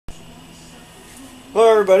Hello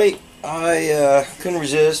everybody, I couldn't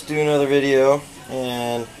resist doing another video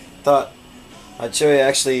and thought I'd show you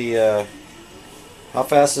actually how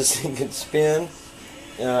fast this thing can spin,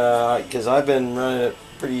 because I've been running it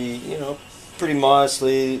pretty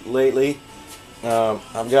modestly lately.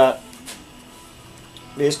 I've got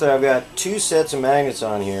two sets of magnets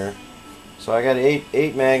on here, so I got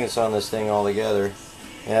eight magnets on this thing altogether,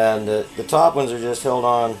 and the top ones are just held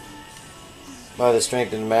on by the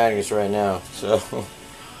strength of the magnets right now. So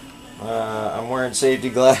I'm wearing safety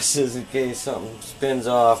glasses in case something spins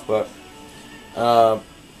off, but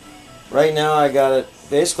right now I got it,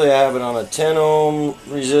 basically I have it on a 10 ohm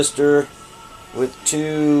resistor with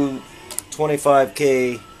two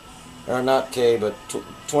 25k, or not K, but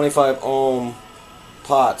 25 ohm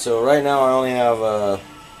pots. So right now I only have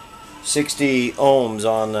 60 ohms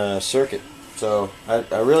on the circuit. So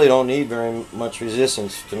I really don't need very much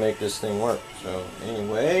resistance to make this thing work. So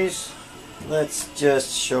anyways, let's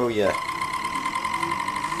just show you.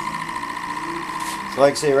 So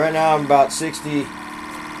like I say, right now I'm about 60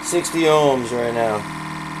 ohms right now.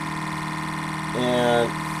 And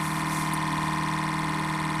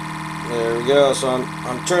there we go. So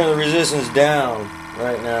I'm turning the resistance down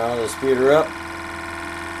right now to speed her up.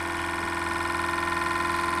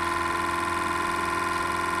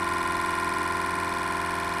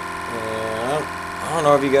 I don't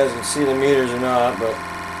know if you guys can see the meters or not, but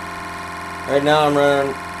right now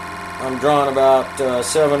I'm drawing about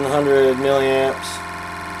 700 milliamps.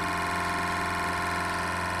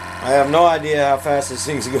 I have no idea how fast this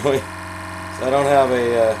thing's going. So I don't have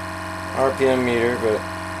a RPM meter, but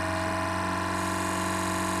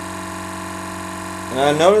and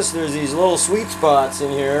I noticed there's these little sweet spots in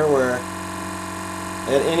here where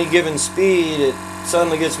at any given speed it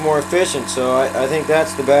suddenly gets more efficient. So I think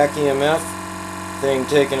that's the back EMF thing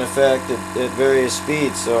taking effect at various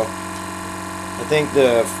speeds. So I think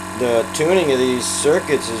the tuning of these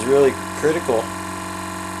circuits is really critical.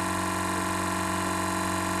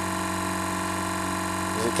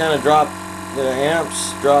 It kind of the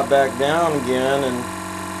amps drop back down again, and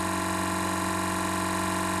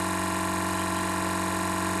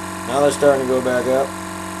now they're starting to go back up.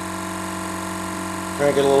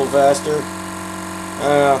 Crank it a little faster. I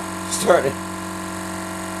don't know, starting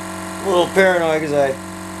a little paranoid because I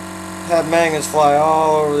had magnets fly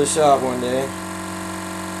all over the shop one day.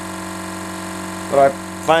 But I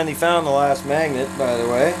finally found the last magnet, by the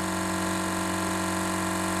way.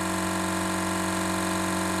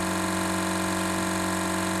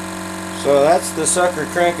 So that's the sucker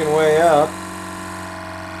cranking way up.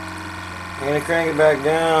 I'm going to crank it back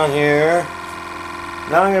down here.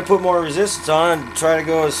 Now I'm going to put more resistance on and try to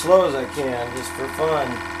go as slow as I can, just for fun.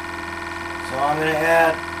 So I'm going to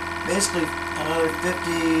add basically another 50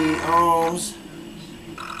 ohms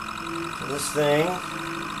to this thing.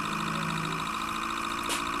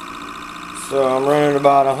 So I'm running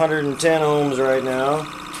about 110 ohms right now.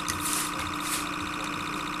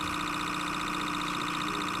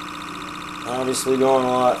 Obviously going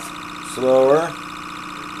a lot slower.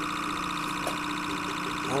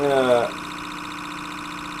 I'm going to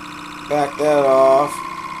back that off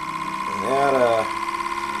and add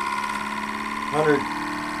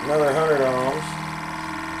another 100 ohms.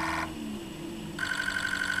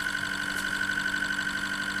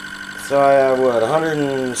 So I have what,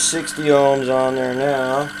 160 ohms on there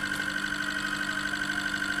now.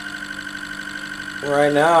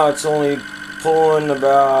 Right now it's only pulling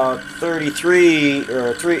about 33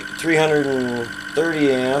 or 330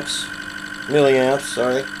 milliamps,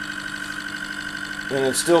 sorry. And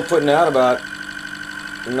it's still putting out about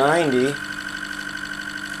 90.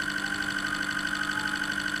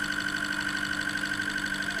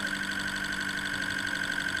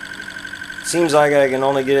 Seems like I can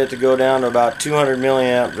only get it to go down to about 200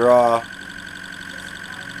 milliamp draw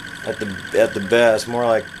at the best, more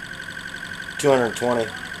like 220.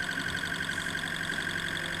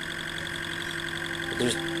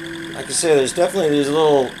 Like I say, there's definitely these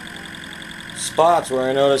little spots where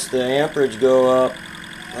I notice the amperage go up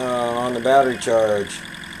on the battery charge.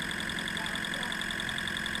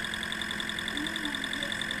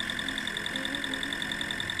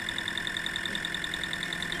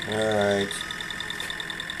 Alright.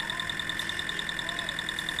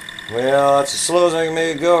 Well, that's as slow as I can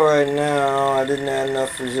make it go right now. I didn't add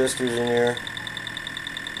enough resistors in here.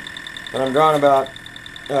 But I'm drawing about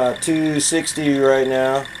 260 right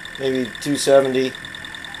now, maybe 270.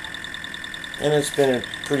 And it's been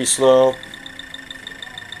pretty slow.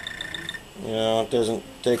 You know, it doesn't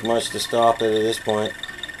take much to stop it at this point.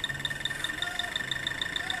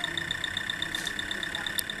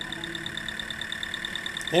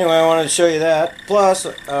 Anyway, I wanted to show you that. Plus,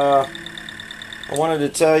 I wanted to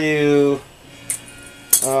tell you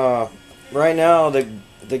right now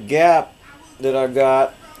the gap that I've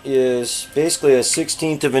got is basically a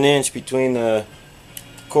 1/16 of an inch between the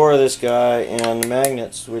core of this guy and the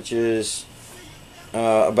magnets, which is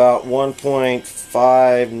about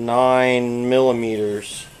 1.59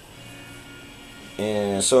 millimeters,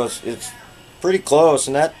 and so it's pretty close,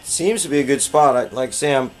 and that seems to be a good spot. Like I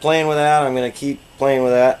say, I'm playing with that. I'm going to keep playing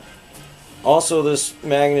with that. Also, this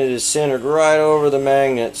magnet is centered right over the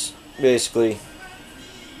magnets, basically,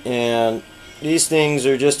 and these things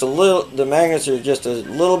are just the magnets are just a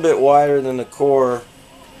little bit wider than the core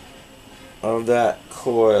of that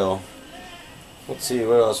coil. Let's see,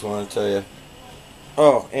 what else I want to tell you.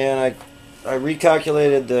 Oh, and I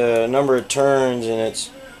recalculated the number of turns, and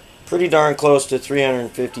it's pretty darn close to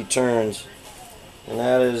 350 turns. And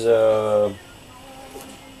that is I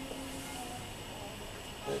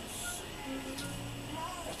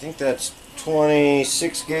think that's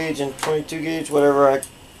 26 gauge and 22 gauge, whatever. I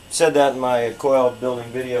said that in my coil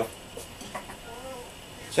building video.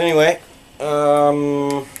 So anyway,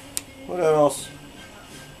 what else?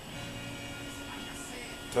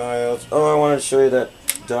 Diodes. Oh, I wanted to show you that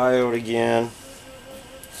diode again.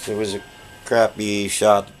 It was a crappy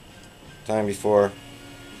shot the time before.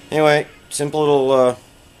 Anyway, simple little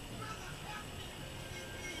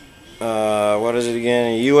what is it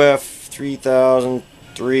again? UF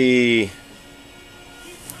 3003.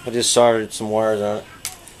 I just soldered some wires on it.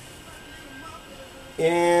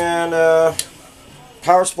 And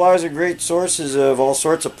power supplies are great sources of all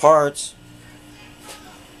sorts of parts.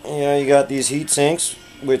 You know, you got these heat sinks,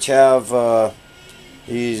 which have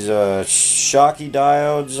these shocky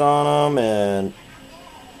diodes on them, and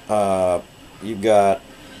you've got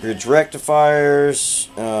bridge rectifiers,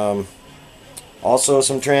 also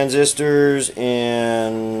some transistors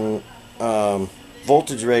and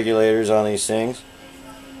voltage regulators on these things,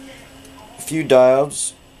 a few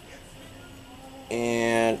diodes,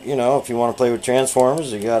 and you know, if you want to play with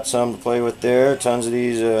transformers, you got some to play with there. Tons of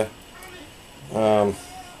these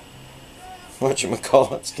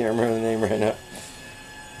whatchamacallits, can't remember the name right now.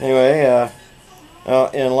 Anyway,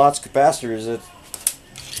 and lots of capacitors. That's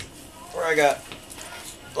where I got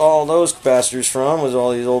all those capacitors from, was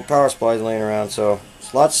all these old power supplies laying around, so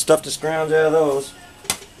there's lots of stuff to scrounge out of those.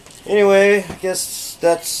 Anyway, I guess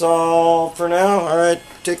that's all for now. Alright,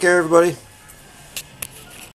 take care everybody.